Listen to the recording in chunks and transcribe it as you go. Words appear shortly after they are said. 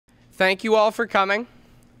thank you all for coming.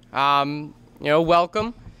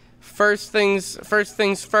 Welcome. First things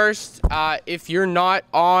first, if you're not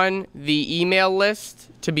on the email list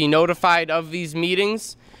to be notified of these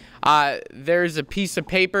meetings, there's a piece of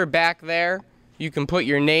paper back there. You can put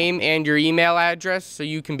your name and your email address so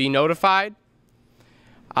you can be notified.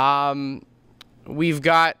 We've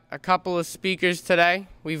got a couple of speakers today.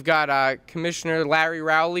 We've got Commissioner Larry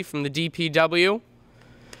Rowley from the DPW.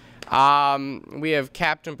 We have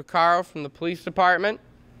Captain Picaro from the Police Department.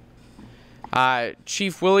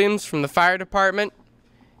 Chief Williams from the Fire Department,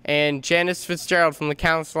 and Janice Fitzgerald from the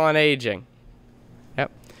Council on Aging. Yep.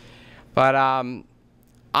 But I'm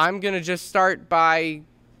going to just start by,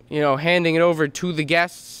 handing it over to the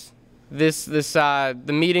guests. The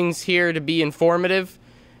meeting's here to be informative,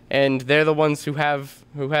 and they're the ones who have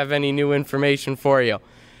any new information for you.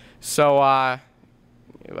 So,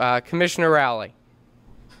 Commissioner Rowley.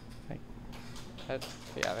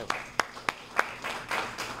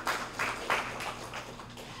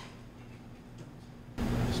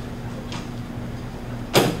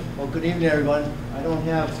 Well, good evening, everyone. I don't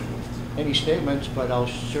have any statements, but I'll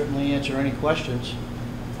certainly answer any questions.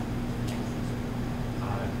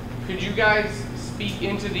 Could you guys speak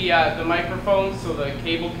into the microphone so the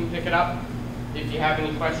cable can pick it up? If you have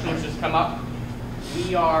any questions, just come up.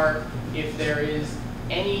 We are, if there is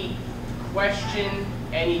any question,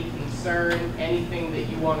 any concern, anything that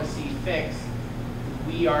you want to see fixed,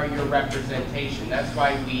 we are your representation. That's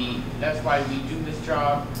why we do this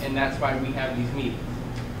job, and that's why we have these meetings.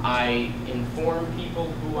 I inform people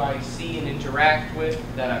who I see and interact with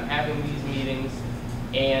that I'm having these meetings,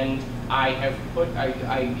 and I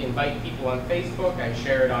invite people on Facebook, I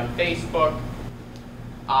share it on Facebook,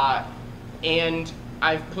 and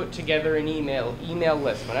I've put together an email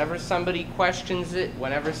list. Whenever somebody questions it,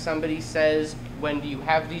 whenever somebody says, when do you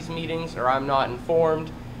have these meetings, or I'm not informed,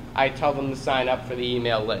 I tell them to sign up for the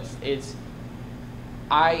email list.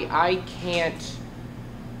 I can't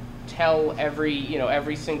tell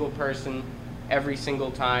every single person every single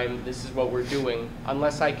time this is what we're doing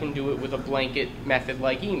unless I can do it with a blanket method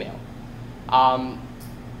like email.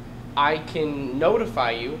 I can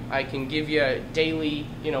notify you, I can give you a daily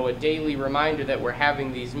reminder that we're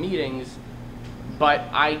having these meetings, but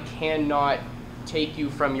I cannot take you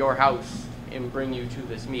from your house and bring you to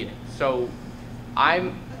this meeting. So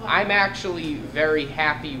I'm actually very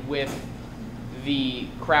happy with the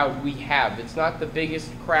crowd we have. It's not the biggest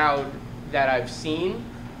crowd that I've seen,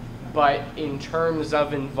 but in terms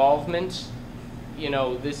of involvement,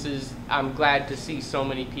 I'm glad to see so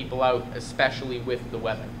many people out, especially with the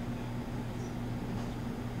weather.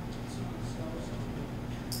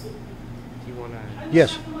 Do you want to?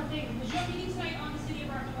 Yes. Was your meeting tonight on the City of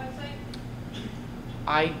Brockton website?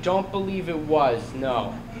 I don't believe it was,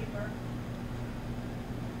 no.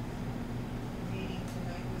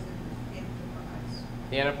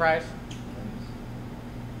 The Enterprise?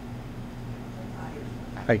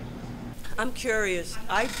 Hi. I'm curious.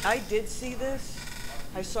 I did see this.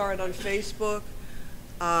 I saw it on Facebook.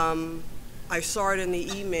 I saw it in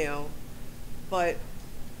the email. But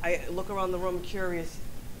I look around the room curious.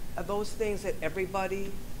 Are those things that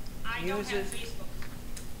everybody uses? I don't have Facebook.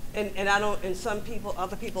 And I don't, and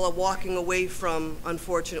other people are walking away from,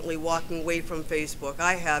 unfortunately, walking away from Facebook.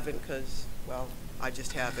 I haven't because, well, I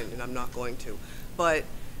just haven't and I'm not going to. But,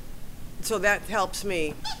 so that helps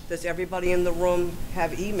me. Does everybody in the room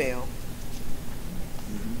have email?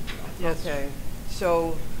 Yes. Okay.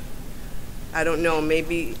 So, I don't know,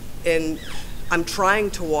 maybe, and I'm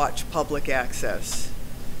trying to watch public access.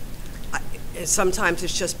 Sometimes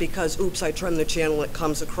it's just because, oops, I turned the channel, it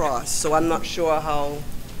comes across. So I'm not sure how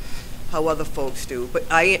other folks do. But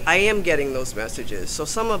I am getting those messages. So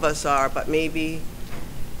some of us are, but maybe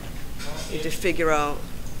you just figure out.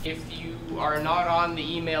 If you are not on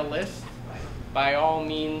the email list, by all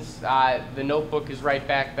means, the notebook is right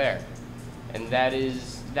back there. And that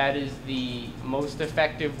is the most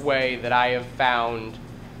effective way that I have found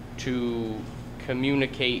to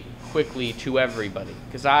communicate quickly to everybody.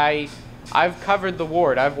 Because I've covered the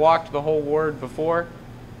ward. I've walked the whole ward before,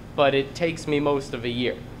 but it takes me most of a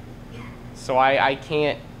year. So I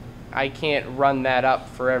can't run that up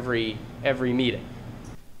for every meeting.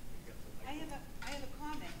 I have a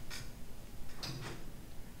comment.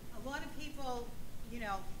 A lot of people,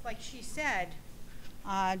 like she said,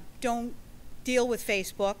 don't deal with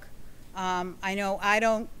Facebook. I know I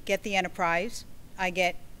don't get the Enterprise. I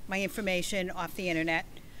get my information off the internet.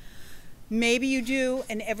 Maybe you do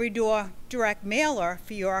an every door direct mailer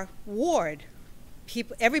for your ward.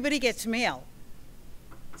 Everybody gets mail.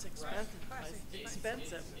 It's expensive. It's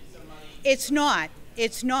expensive. It's not.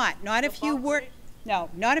 It's not. Not if you work. No,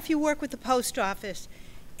 not if you work with the post office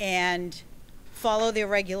and follow their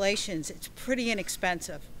regulations. It's pretty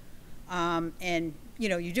inexpensive. And, you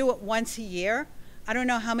know, you do it once a year. I don't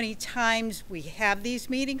know how many times we have these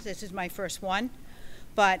meetings. This is my first one.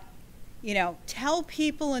 But, you know, tell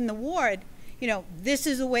people in the ward, you know, this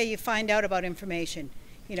is the way you find out about information.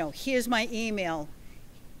 You know, here's my email.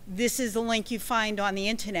 This is the link you find on the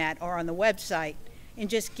internet or on the website, and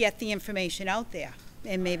just get the information out there,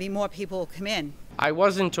 and maybe more people will come in. I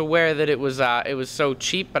wasn't aware that it was so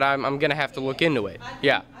cheap, but I'm gonna have to look into it.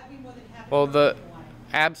 Yeah. I'd be more than happy Well, to help if you want.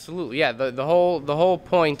 absolutely, yeah. The whole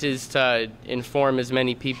point is to inform as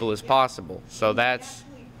many people as possible. So that's.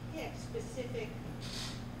 Actually pick specific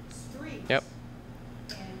streets. Yep.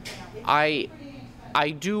 And, you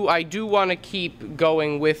know, I do want to keep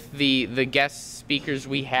going with the guest speakers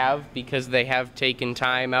we have, because they have taken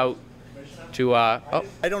time out to. Oh.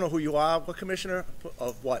 I don't know who you are. What commissioner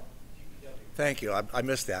of what? Thank you. I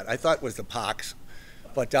missed that. I thought it was the parks.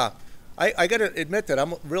 But I got to admit that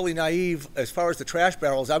I'm really naive as far as the trash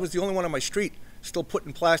barrels. I was the only one on my street still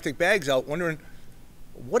putting plastic bags out, wondering,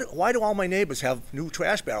 why do all my neighbors have new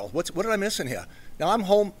trash barrels? What did I miss in here? Now, I'm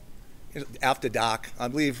home after dark. I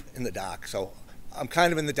leave in the dark, so I'm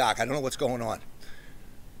kind of in the dark. I don't know what's going on.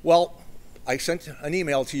 Well, I sent an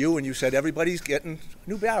email to you, and you said everybody's getting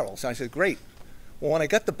new barrels. And I said, great. Well, when I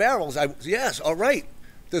got the barrels, yes, all right.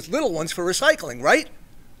 There's little ones for recycling, right?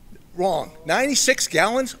 Wrong. 96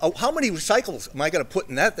 gallons? Oh, how many recycles am I going to put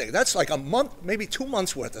in that thing? That's like a month, maybe 2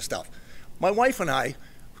 months worth of stuff. My wife and I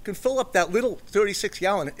can fill up that little 36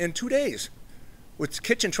 gallon in 2 days with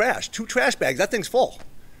kitchen trash, 2 trash bags. That thing's full.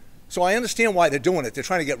 So I understand why they're doing it. They're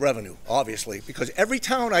trying to get revenue, obviously, because every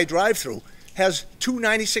town I drive through has 2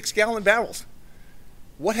 96-gallon barrels.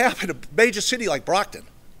 What happened to a major city like Brockton?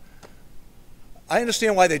 I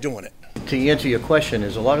understand why they're doing it. To answer your question,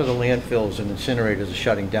 is a lot of the landfills and incinerators are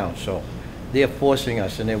shutting down, so they're forcing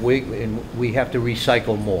us, and we have to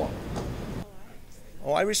recycle more.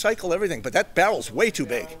 Oh, I recycle everything, but that barrel's way too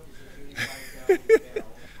big.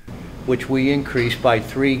 Which we increased by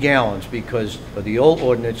 3 gallons, because the old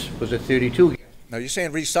ordinance was at 32. Now, you're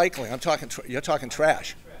saying recycling. You're talking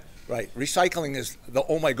trash. Right. Recycling is the,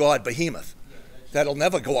 oh my God, behemoth. That'll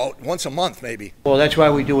never go out once a month, maybe. Well, that's why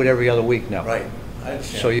we do it every other week now. Right. I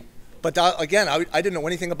understand. So But again, I didn't know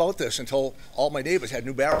anything about this until all my neighbors had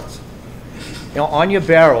new barrels. you know, on your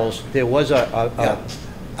barrels, there was a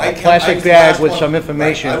I plastic was the bag last with one- some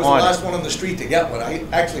information right, I was on the it. last one on the street to get one. I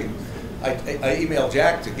emailed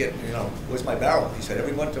Jack to get, you know, where's my barrel? He said,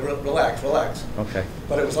 everyone to relax. Okay.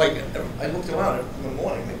 But it was like, I looked around in the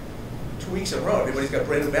morning, like 2 weeks in a row, everybody's got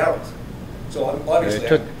brand new barrels. So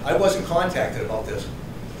obviously, I wasn't contacted about this.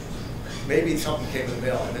 Maybe something came in the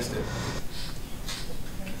mail, I missed it.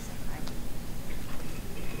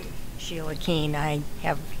 Sheila Keene, I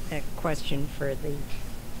have a question for the,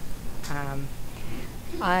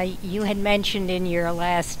 you had mentioned in your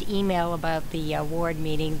last email about the ward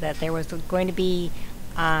meeting that there was going to be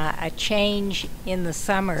a change in the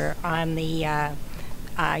summer on the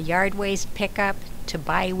yard waste pickup to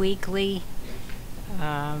bi-weekly.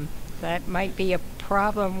 That might be a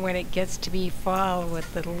problem when it gets to be fall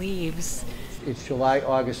with the leaves. It's July,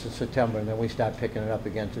 August, and September, and then we start picking it up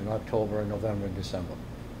again in October and November and December.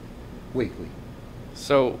 Weekly.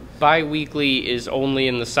 So bi-weekly is only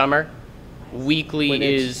in the summer. Weekly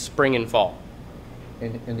is spring and fall.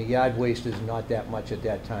 And the yard waste is not that much at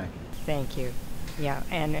that time. Thank you. Yeah,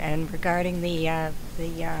 and regarding the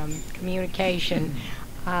communication,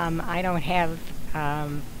 I don't have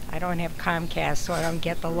Comcast, so I don't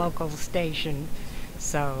get the local station.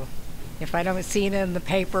 So if I don't see it in the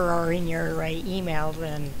paper or in your email,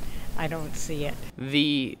 then I don't see it.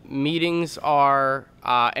 The meetings are,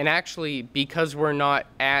 and actually because we're not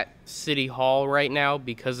at City Hall right now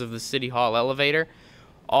because of the City Hall elevator,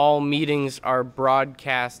 all meetings are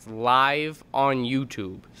broadcast live on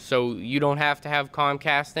YouTube. So you don't have to have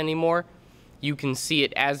Comcast anymore. You can see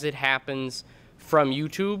it as it happens from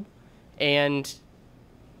YouTube, and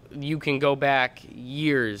you can go back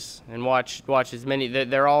years and watch as many.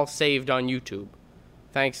 They're all saved on YouTube.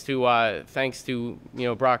 Thanks to you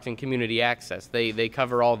know, Brockton Community Access, they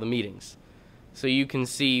cover all the meetings, so you can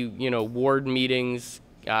see, you know, ward meetings,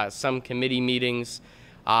 some committee meetings,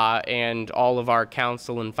 and all of our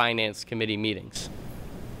council and finance committee meetings.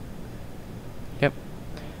 Yep.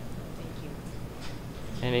 Thank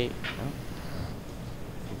you. Any? No?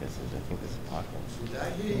 I think this is possible. Did I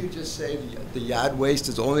hear you just say the yard waste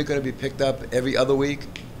is only going to be picked up every other week?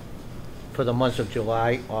 For the months of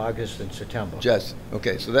July, August, and September. Just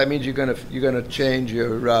okay. So that means you're gonna change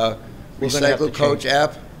your We're gonna have Recycle to Coach change.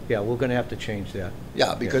 app. Yeah, we're gonna have to change that.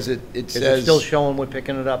 Yeah, because it Is says. it still showing we're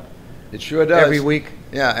picking it up It sure does. every week?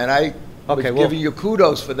 Yeah, and I was Okay, well- giving you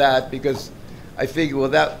kudos for that because I figured, well,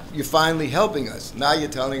 that, you're finally helping us. Now you're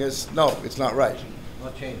telling us, no, it's not right.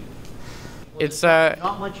 Not changing. It's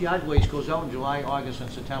Not much yard waste goes out in July, August, and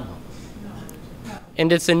September.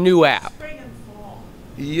 and it's a new app.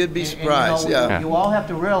 You'd be And, surprised, you know, yeah. You all have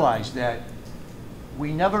to realize that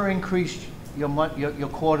we never increased your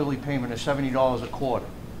quarterly payment of $70 a quarter.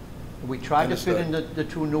 We tried to fit in the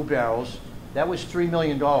two new barrels. That was $3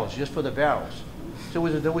 million just for the barrels. So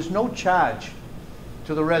there was no charge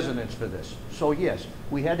to the residents for this. So yes,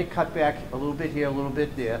 we had to cut back a little bit here, a little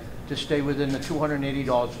bit there, to stay within the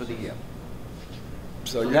 $280 for the year.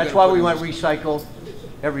 So you're That's gonna why put we in went this- recycle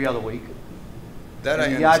every other week. That I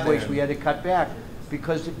And the yard waste, we understand. had to cut back,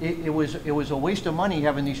 because it was a waste of money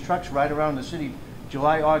having these trucks ride around the city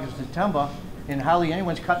July, August, September, and hardly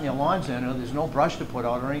anyone's cutting their lawns in, or there's no brush to put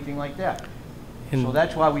out or anything like that. So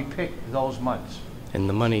that's why we picked those months, And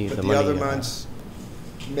the money, But the other months,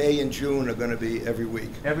 May and June are gonna be every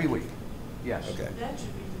week. every week, yes. Okay. That should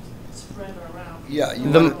be spread around. Yeah,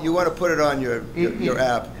 The- you wanna put it on your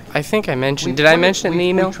app. I think I mentioned. We Did I put it- mention it in the we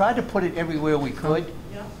email? tried to put it everywhere we could.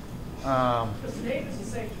 Yeah. Because the neighbors will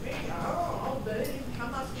say to me, oh, they didn't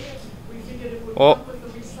come up here. We figured it would Well- come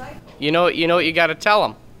with the recycle. You know what you got to tell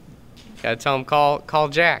them. Got to tell them call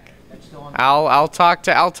Jack. That's still on. I'll talk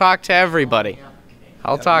to everybody.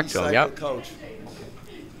 I'll Yeah, talk to them. recycle Yep. coach.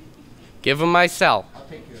 Give them my cell. I'll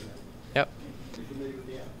take care of that. Yep.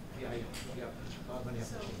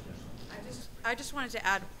 I just wanted to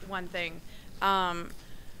add one thing.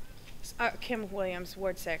 Kim Williams,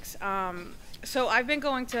 Ward 6. So I've been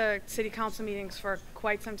going to city council meetings for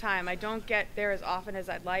quite some time. I don't get there as often as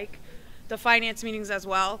I'd like. The finance meetings as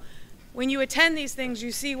well. When you attend these things,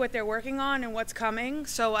 you see what they're working on and what's coming.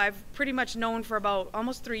 So I've pretty much known for about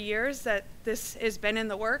almost 3 years that this has been in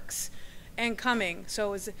the works and coming.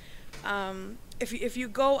 So if you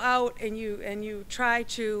go out and you try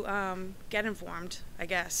to get informed, I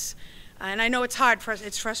guess. And I know it's hard,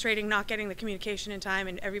 it's frustrating not getting the communication in time,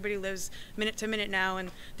 and everybody lives minute to minute now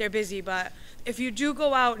and they're busy, but if you do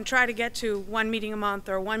go out and try to get to one meeting a month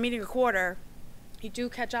or one meeting a quarter, you do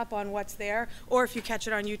catch up on what's there, or if you catch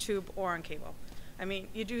it on YouTube or on cable. I mean,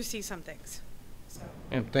 you do see some things. So.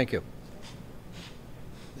 Thank you.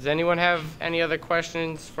 Does anyone have any other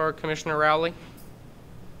questions for Commissioner Rowley?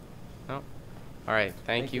 No. All right.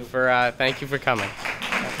 Thank you for coming.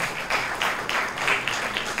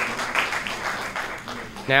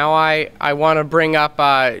 Now I want to bring up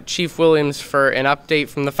Chief Williams for an update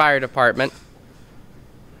from the fire department.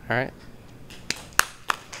 All right.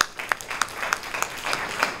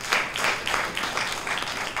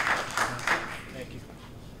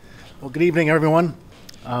 Well, good evening, everyone.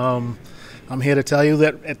 I'm here to tell you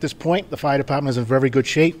that at this point, the fire department is in very good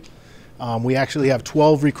shape. We actually have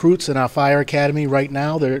 12 recruits in our fire academy right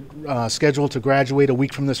now. They're scheduled to graduate a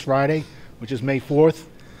week from this Friday, which is May 4th,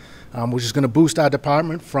 which is going to boost our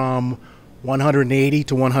department from 180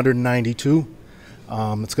 to 192.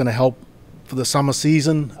 It's going to help for the summer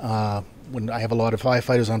season when I have a lot of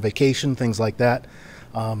firefighters on vacation, things like that.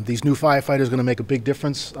 These new firefighters are going to make a big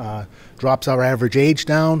difference, drops our average age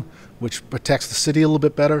down, which protects the city a little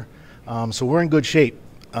bit better. So we're in good shape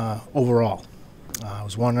overall. I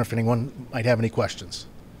was wondering if anyone might have any questions.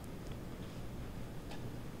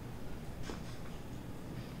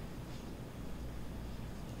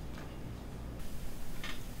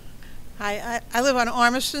 Hi, I live on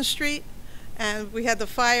Ormiston Street, and we had the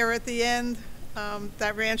fire at the end.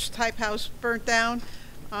 That ranch-type house burnt down.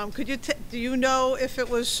 Do you know if it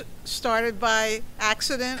was started by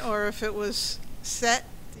accident or if it was set?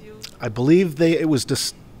 I believe it was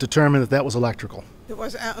determined that was electrical. It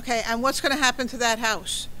was, okay, and what's going to happen to that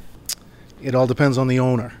house? It all depends on the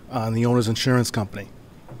owner, on the owner's insurance company.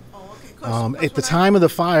 Oh, okay. 'Cause At the when time of the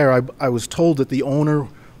fire, I was told that the owner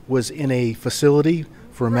was in a facility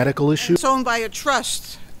for a medical issue. It's owned by a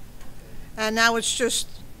trust, and now it's just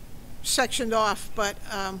sectioned off, but,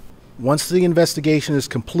 Once the investigation is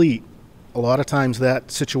complete, a lot of times that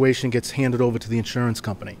situation gets handed over to the insurance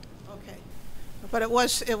company. okay. But it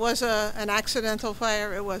was an accidental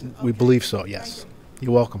fire? It wasn't? We okay. believe so, yes. Thank you.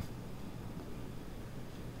 You're welcome.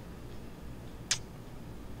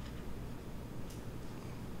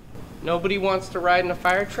 Nobody wants to ride in a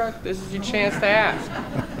fire truck? This is your chance to ask.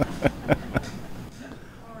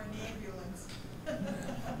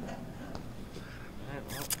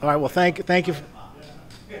 All right, well, thank you.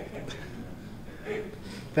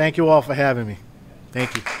 Thank you all for having me.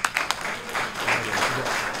 Thank you.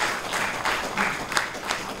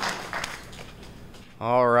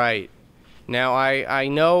 All right. Now, I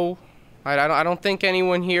know, I don't think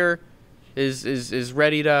anyone here is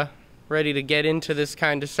ready to get into this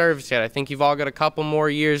kind of service yet. I think you've all got a couple more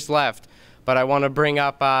years left. But I want to bring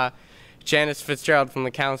up Janice Fitzgerald from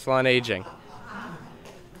the Council on Aging.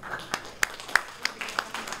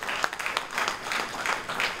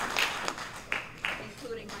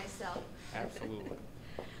 Including myself. Absolutely.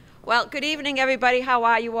 Well, good evening, everybody. How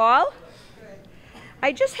are you all?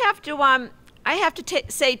 I just have to,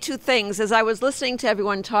 say two things as I was listening to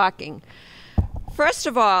everyone talking. First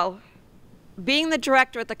of all, being the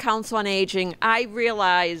director at the Council on Aging, I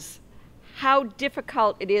realize how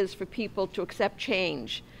difficult it is for people to accept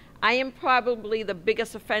change. I am probably the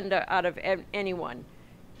biggest offender out of anyone,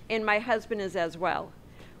 and my husband is as well.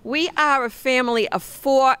 We are a family of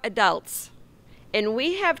 4 adults, and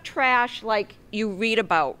we have trash like you read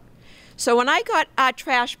about. So when I got our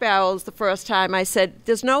trash barrels the first time, I said,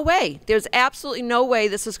 there's no way. There's absolutely no way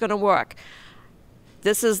this is going to work.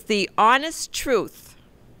 This is the honest truth.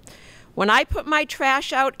 When I put my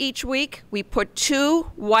trash out each week, we put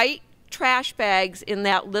 2 white trash bags in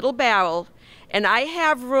that little barrel, and I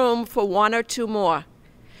have room for 1 or 2 more.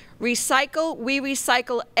 Recycle, we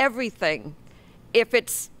recycle everything. If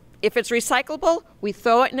it's recyclable, we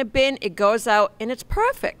throw it in a bin, it goes out, and it's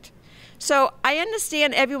perfect. So I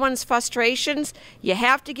understand everyone's frustrations. You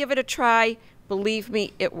have to give it a try. Believe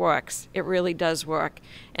me, it works. It really does work.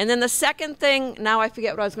 And then the second thing, now I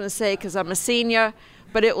forget what I was going to say because I'm a senior,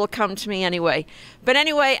 but it will come to me anyway. But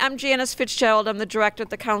anyway, I'm Janice Fitzgerald. I'm the director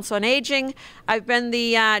at the Council on Aging. I've been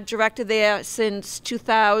the director there since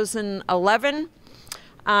 2011.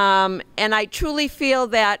 And I truly feel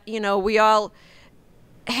that, you know, we all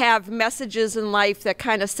have messages in life that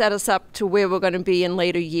kind of set us up to where we're going to be in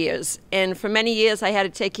later years. And for many years, I had to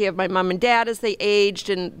take care of my mom and dad as they aged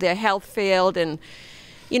and their health failed. And,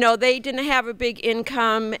 you know, they didn't have a big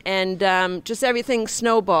income and just everything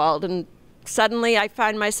snowballed. And suddenly I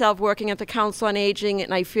find myself working at the Council on Aging,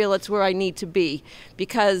 and I feel it's where I need to be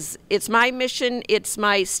because it's my mission, it's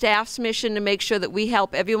my staff's mission to make sure that we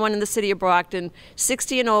help everyone in the city of Brockton,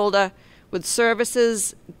 60 and older, with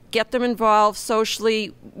services, get them involved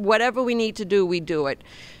socially, whatever we need to do, we do it.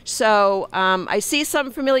 So I see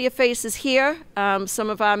some familiar faces here, some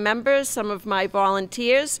of our members, some of my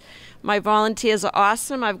volunteers. My volunteers are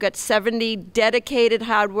awesome. I've got 70 dedicated,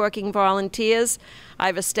 hardworking volunteers. I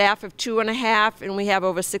have a staff of 2.5, and we have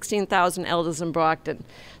over 16,000 elders in Brockton.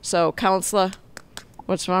 So, Counselor,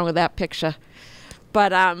 what's wrong with that picture?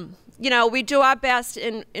 But, you know, we do our best,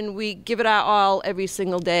 and we give it our all every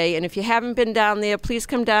single day. And if you haven't been down there, please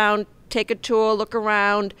come down, take a tour, look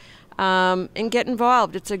around, and get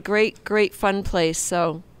involved. It's a great, great, fun place.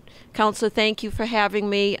 So, Counselor, thank you for having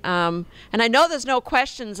me. And I know there's no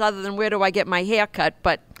questions other than where do I get my hair cut,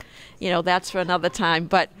 but, you know, that's for another time.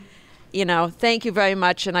 But, you know, thank you very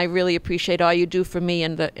much, and I really appreciate all you do for me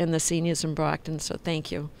and the seniors in Brockton. So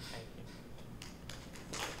thank you.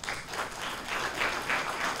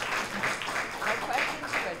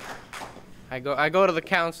 I go to the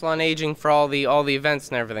Council on Aging for all the events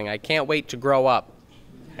and everything. I can't wait to grow up.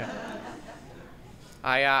 Yeah.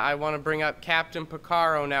 I want to bring up Captain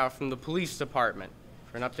Picaro now from the police department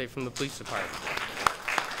for an update from the police department.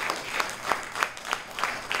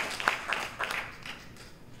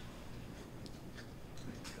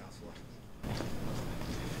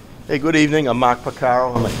 Hey, good evening. I'm Mark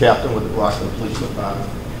Picaro. I'm a captain with the Brockton Police Department,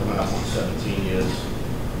 coming up on 17 years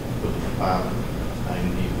with the department.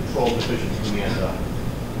 I'm the Patrol Division Commander.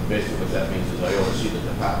 Basically what that means is I oversee the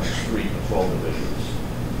department's 3 patrol divisions.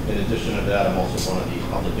 In addition to that, I'm also one of the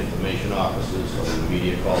public information officers, so when the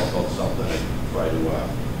media calls about something, I try to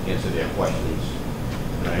answer their questions.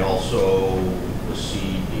 And I also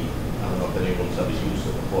receive I don't know if anyone's ever used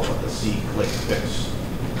it before, but the C-Click Fix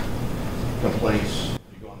complaints.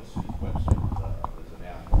 If you go on the city's website, there's an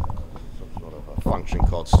app, some sort of a function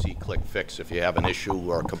called C-Click Fix. If you have an issue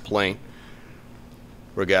or a complaint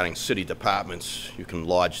regarding city departments, you can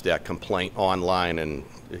lodge that complaint online and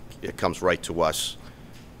it comes right to us.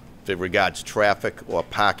 If it regards traffic or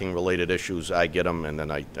parking related issues, I get them and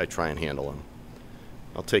then I try and handle them.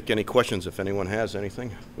 I'll take any questions if anyone has anything.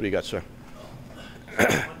 What do you got, sir? I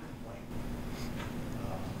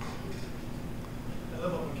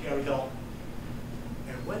live up in Cary Hill.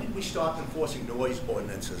 And when did we stop enforcing noise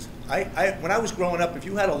ordinances? When I was growing up, if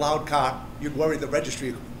you had a loud car, you'd worry the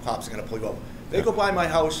registry cops are going to pull you over. They go by my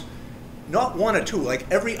house, not 1 or 2, like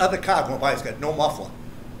every other car going by has got no muffler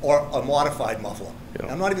or a modified muffler. Yeah.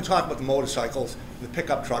 I'm not even talking about the motorcycles, the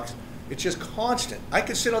pickup trucks. It's just constant. I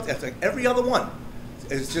could sit out there, like every other one.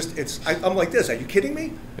 It's just, I'm like this. Are you kidding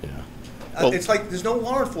me? Yeah. Well, it's like there's no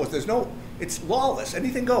law enforcement. it's lawless.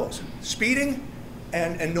 Anything goes. Speeding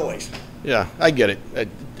and noise. Yeah, I get it.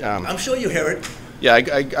 I'm sure you hear it. Yeah,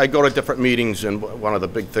 I go to different meetings, and one of the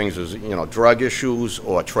big things is, you know, drug issues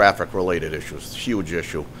or traffic-related issues. Huge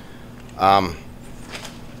issue.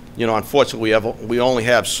 You know, unfortunately, we only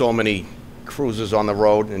have so many cruisers on the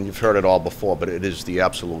road, and you've heard it all before, but it is the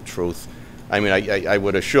absolute truth. I mean, I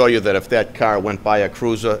would assure you that if that car went by a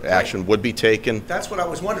cruiser, action would be taken. That's what I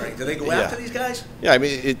was wondering. Do they go after these guys? Yeah, I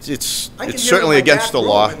mean, it's certainly certainly against the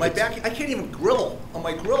law. I can't even grill. On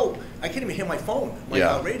my grill, I can't even hear my phone,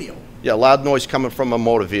 my radio. Yeah, loud noise coming from a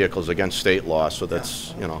motor vehicle is against state law, so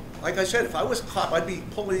that's, you know. Like I said, if I was a cop, I'd be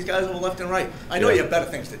pulling these guys over left and right. I know you have better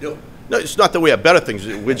things to do. No, it's not that we have better things.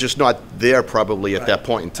 We're just not there probably at that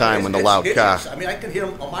point in time when the loud car. I mean, I can hear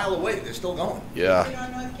them a mile away. They're still going. Yeah.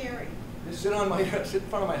 They sit in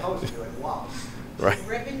front of my house and you're like, wow. Right.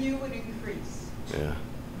 Revenue would increase. Yeah.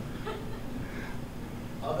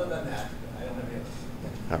 Other than that, I don't have any.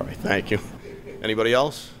 All right, thank you. Anybody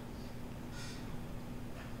else?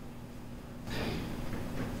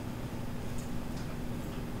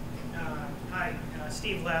 Hi,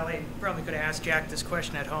 Steve Lally. Probably could have asked Jack this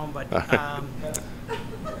question at home, but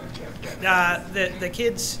the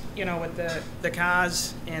kids, you know, with the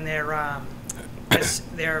cars, and they're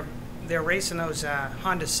racing those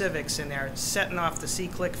Honda Civics, and they're setting off the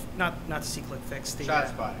C-Click, not the C-Click fix, the Shot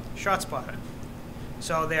spotter. Shot spotter.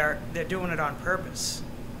 So they're doing it on purpose.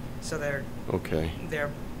 So they're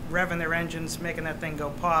revving their engines, making that thing go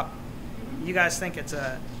pop. You guys think it's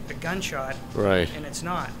a gunshot, right? And it's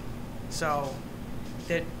not. So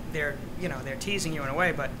they're teasing you in a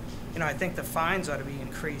way, but you know, I think the fines ought to be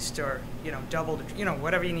increased, or you know, doubled, you know,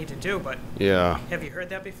 whatever you need to do. But yeah, have you heard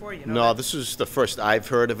that before? You know no, that? This is the first I've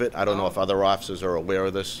heard of it. I don't know if other officers are aware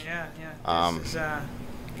of this. Yeah.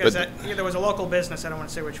 Because there was a local business. I don't want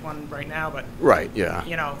to say which one right now, but right, yeah.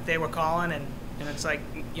 You know, they were calling, and it's like,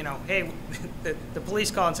 you know, hey, the police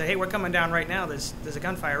call and say, hey, we're coming down right now. There's a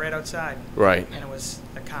gunfire right outside. Right. And it was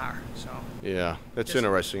a car. So. Yeah, that's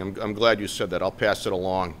interesting. I'm glad you said that. I'll pass it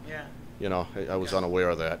along. Yeah. You know, I was unaware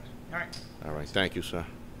of that. All right. All right. Thank you, sir.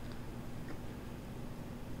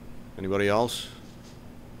 Anybody else?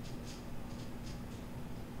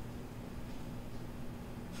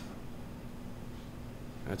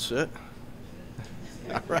 That's it?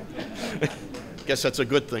 All right. Guess that's a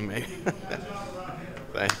good thing, maybe.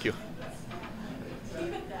 Thank you.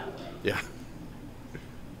 Yeah.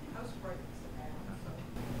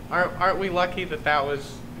 Aren't we lucky that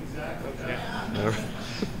was yeah.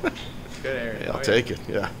 Good area? Yeah, I'll take it.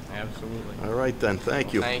 Yeah. Absolutely. All right then.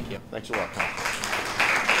 Thank you. Thank you. Thanks a lot, Tom.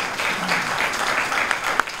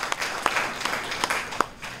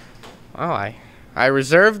 Oh, I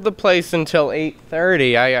reserved the place until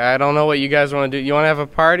 8:30. I don't know what you guys want to do. You want to have a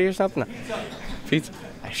party or something? Pizza.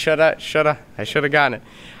 I shoulda gotten it.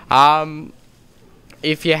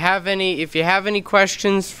 If you have any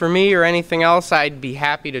questions for me or anything else, I'd be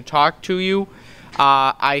happy to talk to you.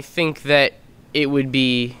 I think that it would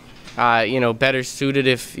be better suited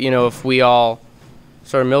if we all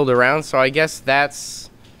sort of milled around. So I guess that's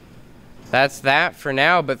that for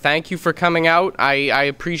now. But thank you for coming out. I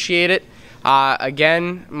appreciate it.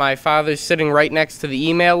 Again, my father's sitting right next to the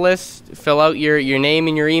email list. Fill out your name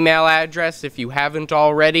and your email address if you haven't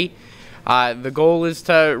already. The goal is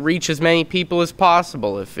to reach as many people as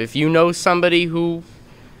possible. If you know somebody who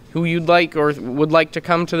you'd like or would like to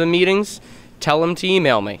come to the meetings, tell them to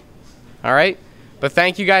email me. All right? But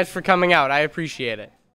thank you guys for coming out. I appreciate it.